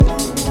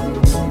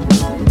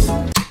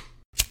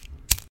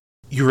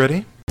You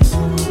ready?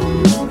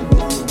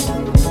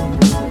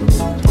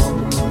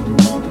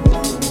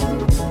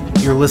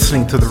 You're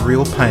listening to the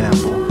Real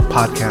Pineapple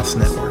Podcast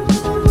Network.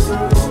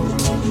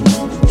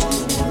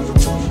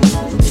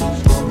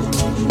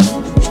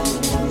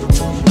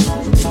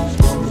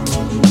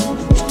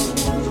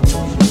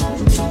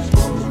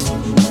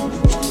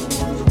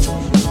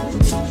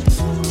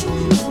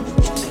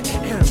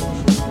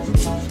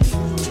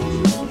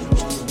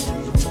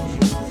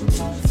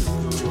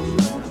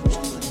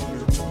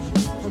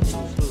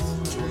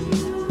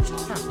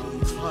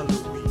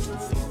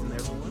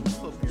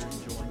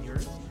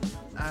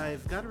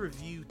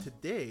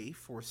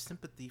 For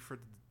Sympathy for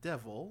the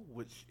Devil,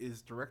 which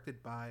is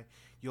directed by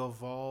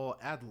Yuval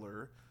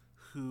Adler,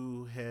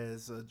 who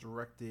has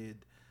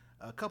directed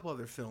a couple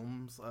other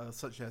films,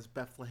 such as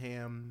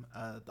Bethlehem,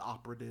 The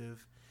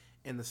Operative,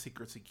 and The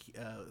Secrets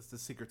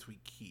We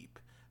Keep.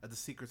 The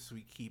Secrets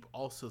We Keep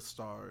also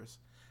stars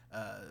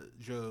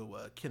Joe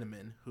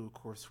Kinnaman, who, of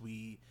course,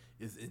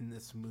 is in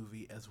this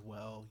movie as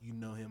well. You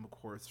know him, of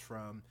course,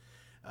 from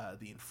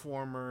The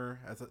Informer,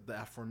 as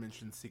the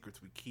aforementioned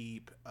Secrets We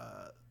Keep,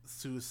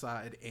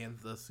 Suicide and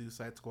the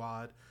Suicide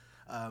Squad,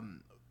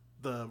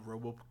 the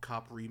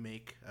RoboCop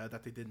remake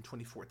that they did in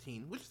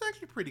 2014, which is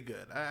actually pretty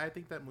good. I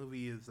think that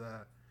movie is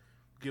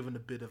given a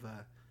bit of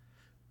a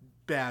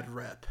bad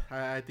rep.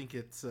 I think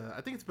it's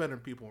better than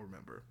people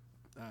remember.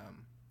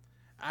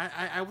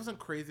 I wasn't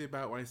crazy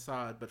about it when I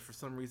saw it, but for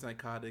some reason I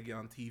caught it again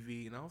on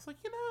TV, and I was like,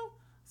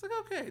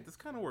 okay, this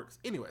kind of works.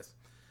 Anyways,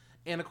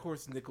 and of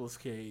course Nicolas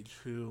Cage,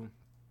 who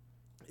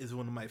is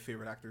one of my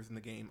favorite actors in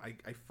the game.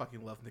 I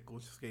fucking love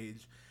Nicolas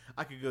Cage.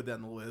 I could go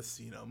down the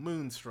list,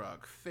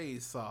 Moonstruck,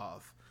 Face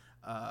Off,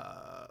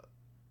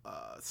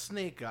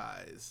 Snake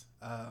Eyes,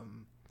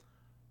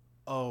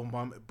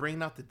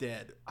 Bring Out the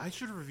Dead. I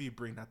should have reviewed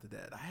Bring Out the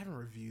Dead. I haven't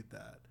reviewed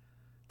that.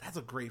 That's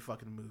a great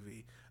fucking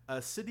movie.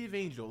 City of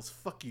Angels,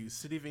 fuck you.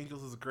 City of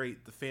Angels is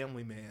great. The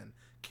Family Man,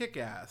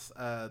 Kick-Ass,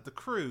 The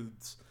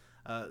Croods,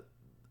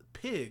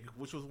 Pig,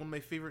 which was one of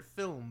my favorite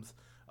films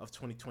of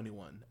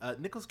 2021.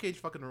 Nicolas Cage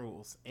fucking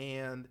rules.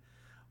 And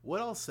what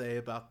I'll say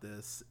about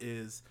this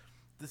is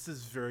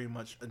very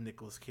much a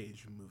Nicolas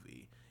Cage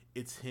movie.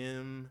 It's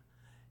him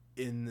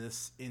in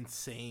this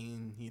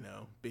insane,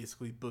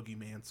 basically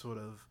boogeyman sort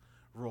of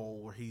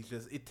role where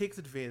it takes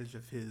advantage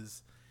of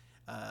his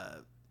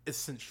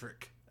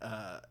eccentric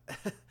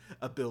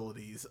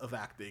abilities of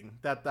acting.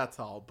 That's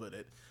how I'll put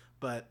it.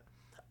 But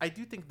I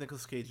do think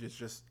Nicolas Cage is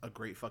just a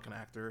great fucking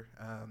actor.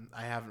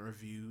 I haven't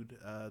reviewed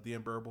The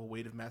Unbearable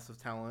Weight of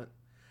Massive Talent.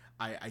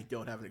 I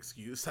don't have an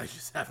excuse. I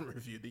just haven't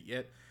reviewed it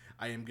yet.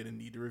 I am going to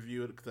need to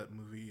review it because that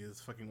movie is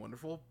fucking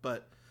wonderful.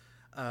 But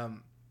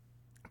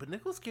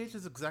Nicolas Cage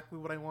is exactly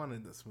what I wanted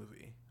in this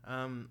movie.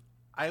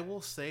 I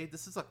will say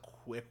this is a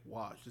quick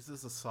watch. This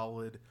is a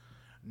solid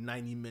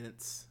 90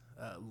 minutes.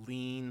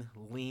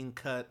 Lean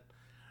cut.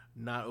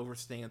 Not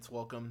overstaying its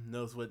welcome.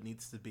 Knows what it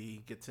needs to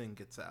be. Gets in,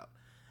 gets out.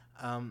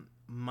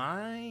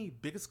 My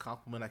biggest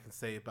compliment I can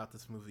say about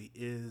this movie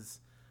is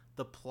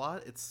the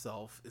plot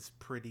itself is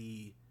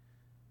pretty.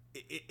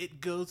 It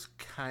goes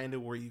kind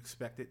of where you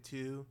expect it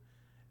to,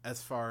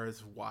 as far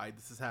as why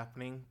this is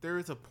happening. There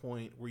is a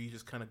point where you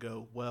just kind of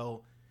go,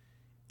 well,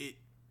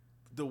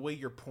 the way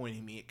you're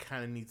pointing me, it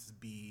kind of needs to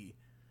be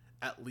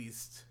at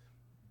least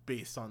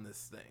based on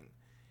this thing,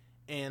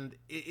 and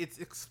it's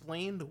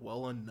explained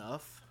well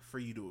enough for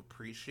you to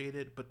appreciate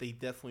it, but they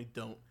definitely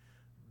don't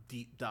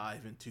deep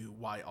dive into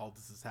why all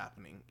this is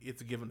happening.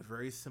 It's given a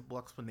very simple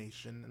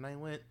explanation, and I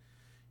went,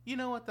 you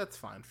know what, that's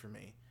fine for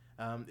me.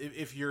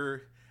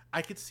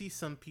 I could see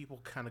some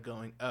people kind of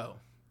going, oh,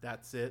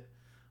 that's it.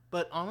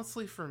 But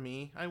honestly, for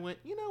me, I went,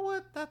 you know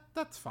what,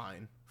 that's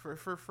fine.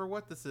 For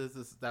what this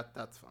is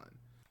that's fine.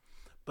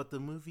 But the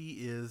movie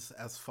is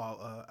as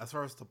far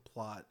as the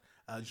plot,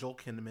 Joel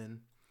Kinnaman,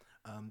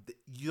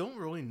 you don't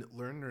really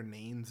learn their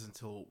names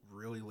until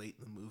really late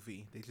in the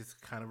movie. They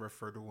just kind of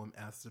refer to him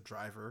as the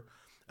driver,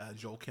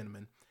 Joel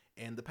Kinnaman,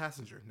 and the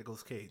passenger,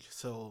 Nicolas Cage.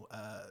 So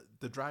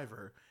the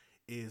driver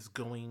is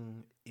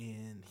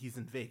he's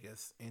in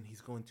Vegas, and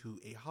he's going to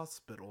a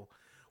hospital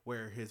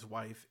where his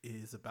wife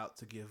is about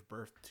to give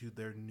birth to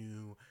their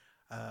new,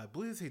 I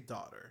believe it's a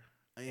daughter.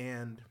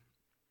 And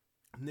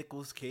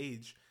Nicolas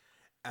Cage,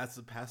 as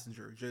the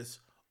passenger, just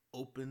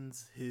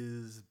opens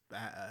his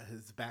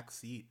back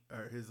seat,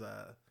 or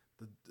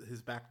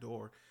his back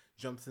door,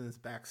 jumps in his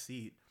back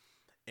seat,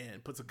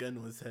 and puts a gun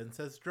to his head and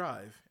says,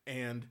 drive.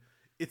 And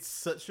it's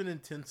such an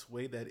intense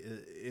way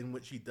in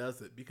which he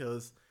does it,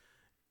 because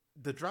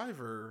the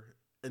driver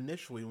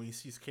initially, when he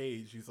sees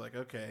Cage, he's like,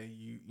 okay,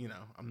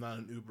 I'm not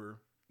an Uber,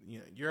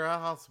 you're at a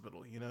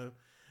hospital,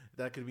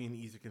 that could be an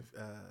easy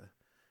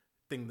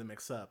thing to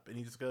mix up. And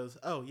he just goes,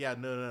 oh yeah,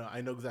 no,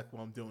 I know exactly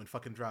what I'm doing,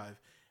 fucking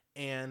drive.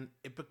 And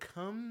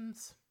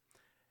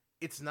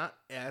it's not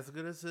as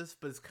good as this,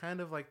 but it's kind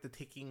of like the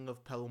taking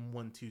of Pelham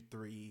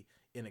 123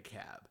 in a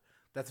cab.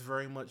 That's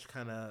very much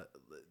kind of,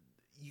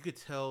 you could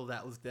tell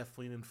that was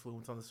definitely an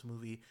influence on this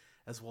movie,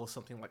 as well as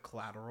something like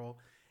Collateral.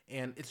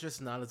 And it's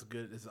just not as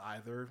good as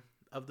either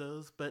of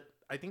those. But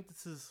I think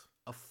this is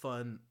a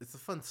fun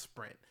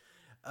sprint.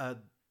 Uh,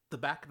 the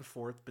back and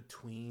forth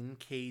between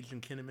Cage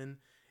and Kinnaman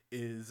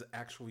is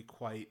actually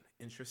quite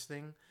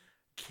interesting.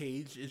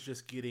 Cage is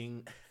just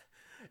getting,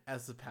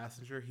 as the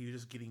passenger, he's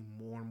just getting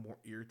more and more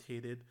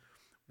irritated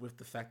with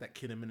the fact that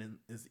Kinnaman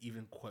is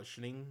even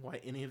questioning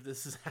why any of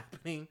this is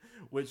happening,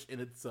 which in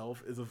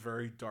itself is a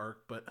very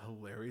dark but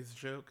hilarious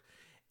joke.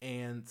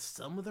 And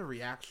some of the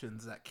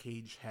reactions that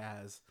Cage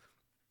has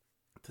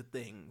to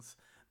things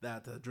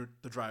that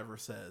the driver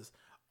says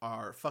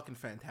are fucking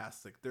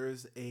fantastic.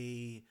 There's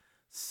a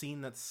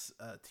scene that's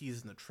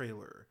teased in the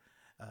trailer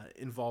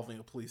involving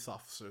a police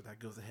officer that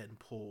goes ahead and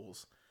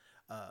pulls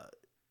uh,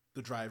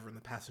 the driver and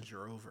the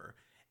passenger over.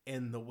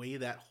 And the way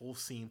that whole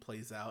scene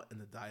plays out and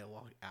the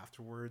dialogue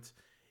afterwards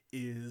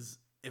is,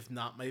 if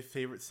not my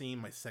favorite scene,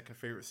 my second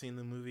favorite scene in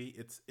the movie.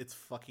 It's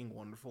fucking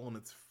wonderful and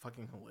it's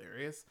fucking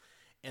hilarious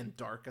and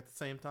dark at the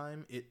same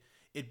time.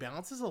 It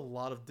balances a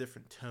lot of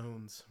different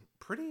tones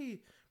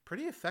pretty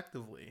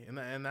effectively,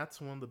 and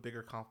that's one of the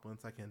bigger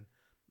compliments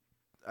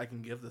I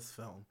can give this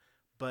film.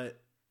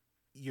 But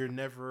you're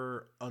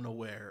never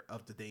unaware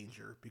of the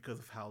danger because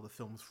of how the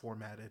film's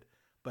formatted.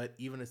 But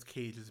even as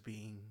Cage is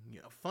being,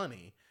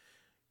 funny,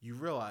 you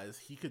realize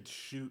he could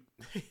shoot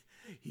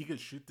he could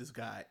shoot this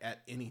guy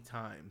at any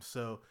time.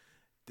 So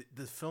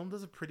the film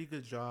does a pretty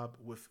good job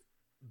with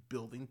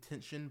building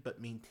tension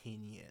but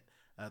maintaining it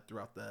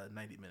throughout the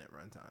 90-minute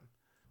runtime.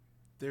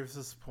 There's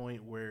this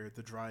point where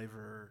the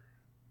driver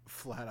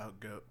flat out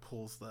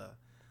pulls the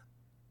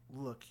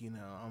look,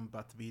 I'm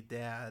about to be a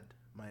dad.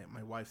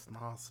 My wife's in the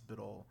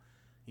hospital.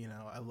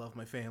 I love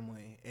my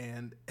family,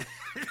 and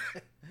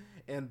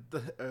and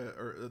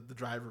the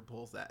driver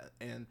pulls that,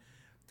 and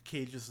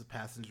Cage, as the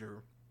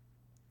passenger,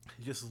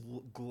 just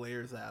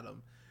glares at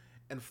him,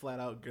 and flat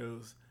out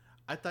goes,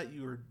 "I thought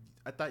you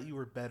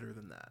were better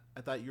than that.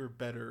 I thought you were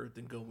better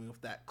than going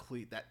with that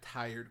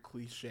tired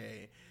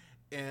cliche."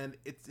 And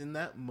it's in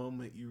that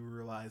moment you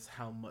realize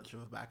how much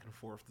of a back and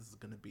forth this is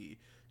going to be,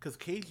 because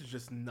Cage is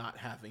just not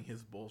having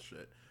his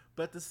bullshit,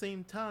 but at the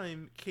same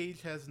time,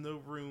 Cage has no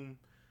room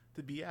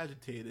to be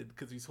agitated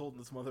because he's holding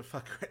this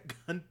motherfucker at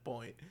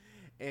gunpoint.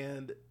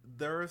 And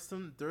there are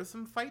some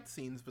fight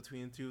scenes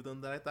between the two of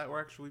them that I thought were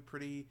actually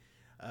pretty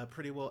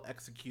well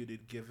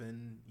executed,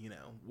 given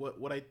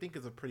what I think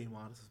is a pretty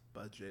modest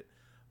budget,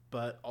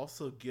 but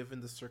also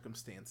given the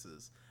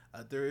circumstances.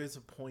 There is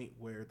a point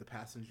where the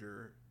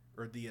passenger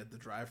or the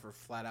driver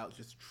flat out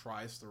just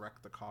tries to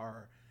wreck the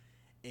car,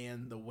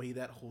 and the way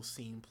that whole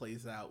scene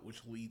plays out,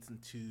 which leads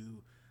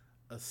into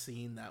a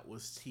scene that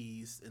was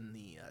teased in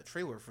the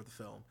trailer for the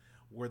film,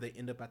 where they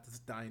end up at this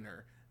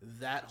diner.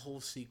 That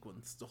whole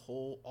sequence,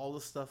 all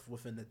the stuff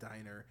within the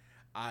diner,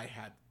 I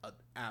had an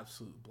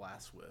absolute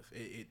blast with.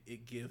 It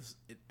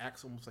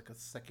acts almost like a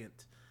second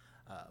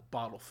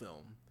bottle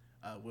film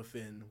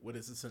within what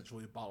is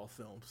essentially a bottle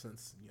film,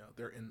 since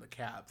they're in the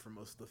cab for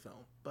most of the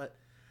film. But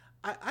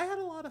I had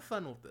a lot of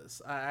fun with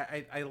this.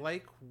 I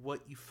like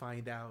what you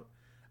find out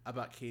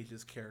about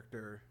Cage's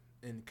character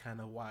and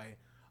kind of why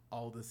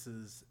all this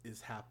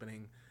is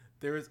happening.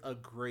 There is a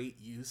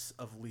great use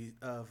of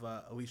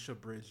Alicia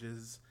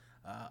Bridges'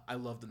 "I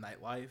Love the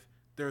Nightlife."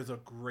 There's a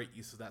great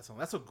use of that song.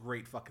 That's a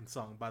great fucking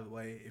song, by the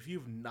way. If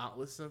you've not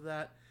listened to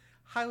that,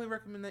 highly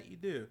recommend that you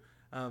do.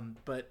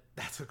 But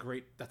that's a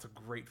great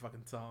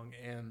fucking song,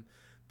 and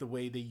the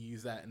way they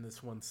use that in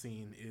this one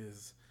scene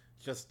is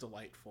just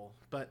delightful.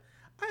 But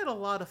I had a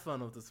lot of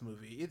fun with this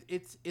movie.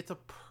 It's a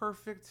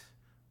perfect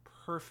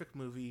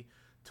movie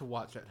to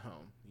watch at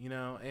home,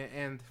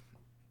 and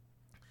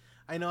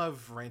I know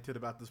I've ranted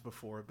about this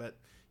before, but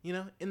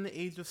in the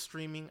age of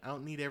streaming, I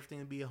don't need everything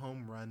to be a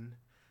home run.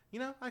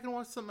 I can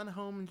watch something at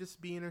home and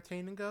just be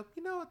entertained and go,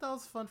 what, that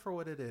was fun for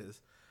what it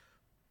is,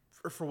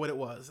 or for what it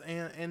was.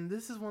 And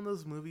this is one of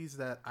those movies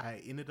that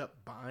I ended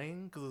up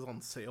buying because it was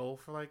on sale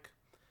for like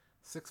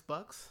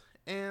 $6,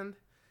 and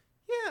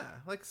yeah,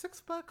 like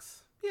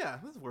 $6. Yeah,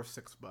 this is worth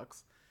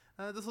 $6.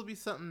 This will be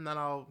something that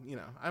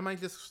I might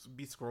just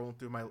be scrolling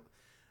through my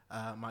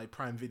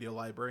Prime Video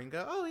library and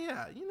go, oh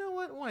yeah, you know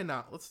what? Why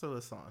not? Let's throw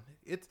this on.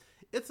 It's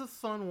a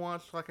fun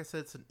watch. Like I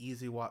said, it's an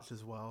easy watch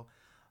as well.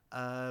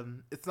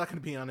 It's not going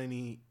to be on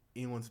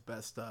anyone's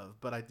best of,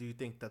 but I do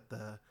think that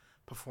the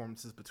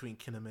performances between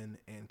Kinnaman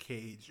and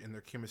Cage and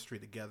their chemistry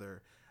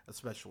together,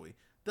 especially,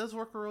 does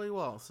work really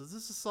well. So this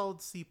is a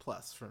solid C+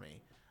 for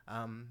me.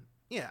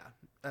 Yeah.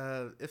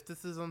 If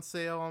this is on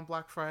sale on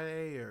Black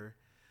Friday or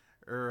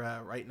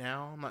right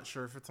now, I'm not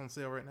sure if it's on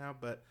sale right now,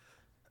 but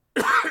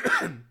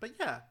but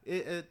yeah,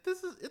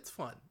 it's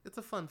fun. It's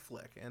a fun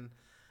flick, and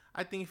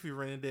I think if you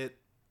rented it,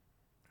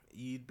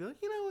 you'd be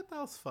like, what,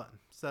 that was fun.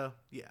 So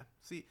yeah,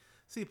 C+.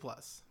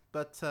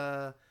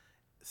 But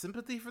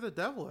Sympathy for the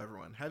Devil,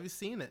 everyone. Have you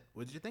seen it?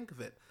 What did you think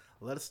of it?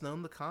 Let us know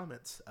in the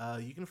comments.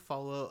 You can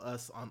follow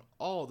us on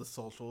all the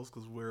socials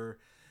because we're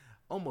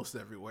almost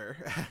everywhere.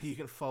 You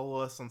can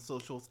follow us on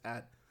socials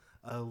at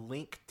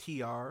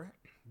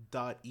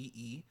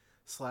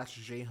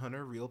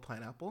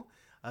linktr.ee/jhunterrealpineapple.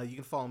 You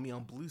can follow me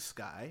on Blue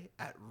Sky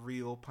at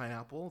Real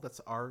Pineapple. That's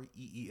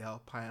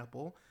REEL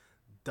Pineapple.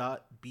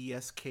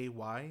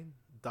 .bsky.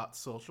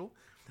 real.social.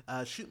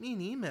 Shoot me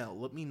an email.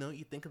 Let me know what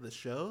you think of the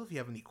show. If you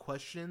have any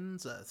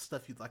questions,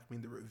 stuff you'd like me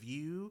to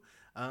review,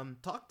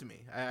 talk to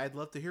me. I'd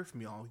love to hear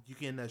from y'all. You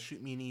can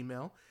shoot me an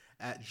email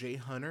at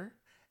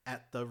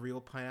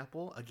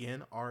jhunter@therealpineapple.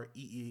 Again,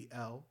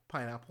 REEL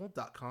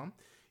pineapple.com.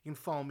 You can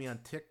follow me on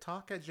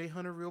TikTok at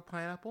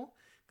jhunterrealpineapple.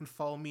 You can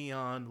follow me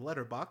on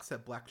Letterboxd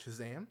at Black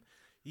Shazam.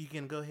 You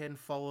can go ahead and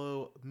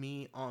follow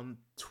me on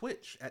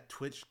Twitch at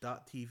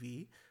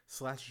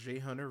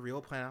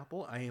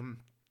twitch.tv/jhunterrealpineapple. I am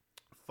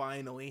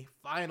finally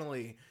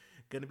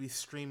going to be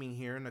streaming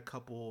here in a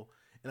couple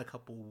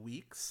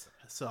weeks.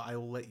 So I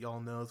will let y'all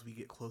know as we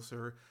get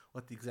closer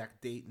what the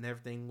exact date and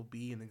everything will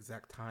be and the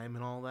exact time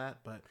and all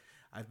that. But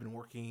I've been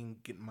working,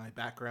 getting my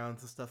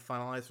backgrounds and stuff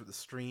finalized for the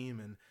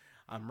stream, and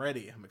I'm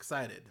ready. I'm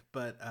excited.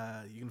 But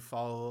you can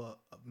follow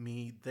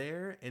me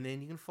there, and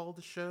then you can follow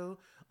the show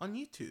on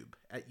YouTube.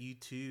 At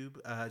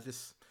YouTube,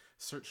 just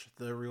search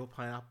The Real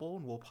Pineapple,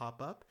 and we'll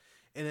pop up.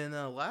 And then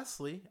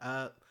lastly,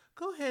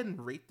 go ahead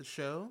and rate the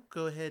show.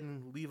 Go ahead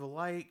and leave a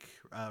like,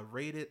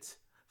 rate it.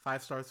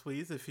 5 stars,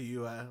 please, if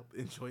you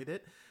enjoyed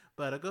it.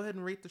 But go ahead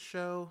and rate the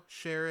show,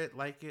 share it,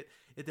 like it.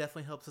 It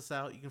definitely helps us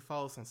out. You can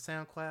follow us on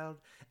SoundCloud,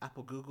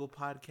 Apple, Google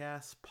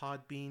Podcasts,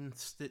 Podbean,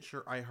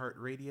 Stitcher,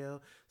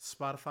 iHeartRadio,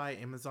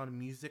 Spotify, Amazon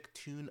Music,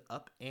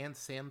 TuneUp, and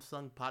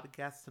Samsung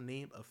Podcasts, to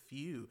name a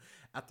few,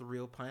 at The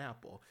Real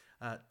Pineapple.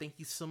 Thank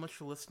you so much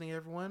for listening,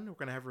 everyone. We're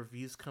going to have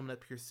reviews coming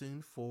up here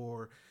soon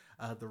for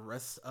the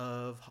rest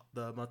of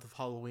the month of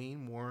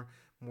Halloween. More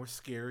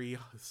scary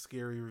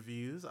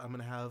reviews. I'm going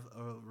to have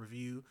a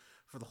review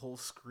for the whole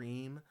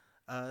Scream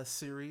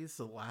series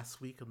the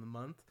last week of the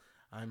month.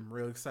 I'm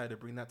really excited to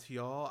bring that to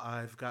y'all.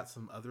 I've got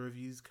some other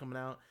reviews coming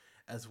out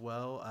as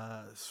well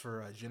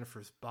for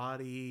Jennifer's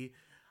Body.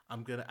 I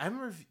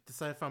haven't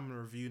decided if I'm going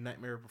to review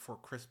Nightmare Before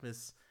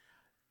Christmas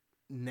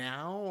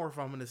now or if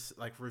I'm going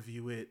to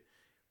review it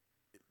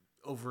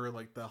over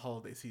the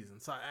holiday season.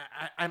 So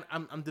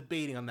I'm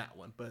debating on that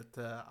one, but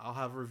I'll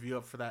have a review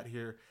up for that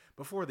here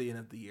before the end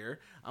of the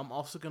year. I'm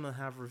also going to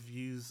have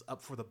reviews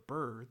up for The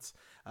Birds,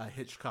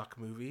 Hitchcock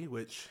movie,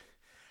 which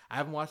I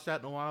haven't watched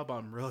that in a while, but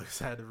I'm really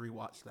excited to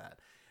rewatch that.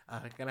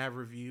 I'm going to have a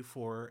review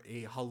for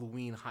a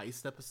Halloween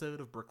heist episode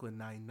of Brooklyn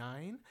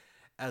Nine-Nine,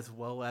 as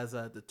well as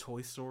the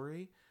Toy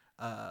Story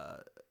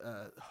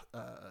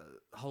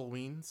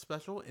Halloween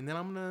special. And then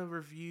I'm going to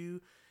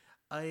review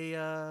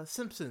a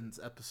Simpsons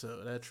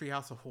episode, a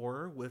Treehouse of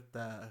Horror with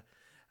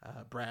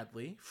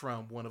Bradley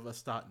from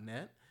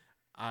oneofus.net.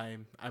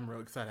 I'm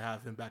really excited to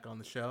have him back on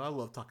the show. I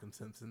love talking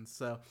Simpsons.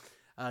 So,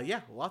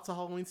 lots of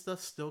Halloween stuff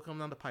still coming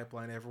down the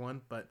pipeline,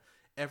 everyone. But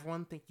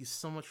everyone, thank you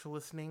so much for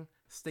listening.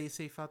 Stay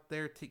safe out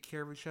there. Take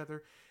care of each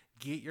other.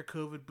 Get your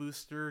COVID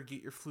booster.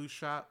 Get your flu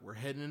shot. We're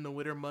heading into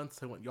winter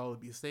months. I want y'all to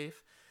be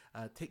safe.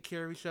 Take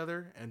care of each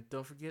other. And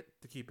don't forget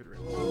to keep it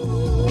real.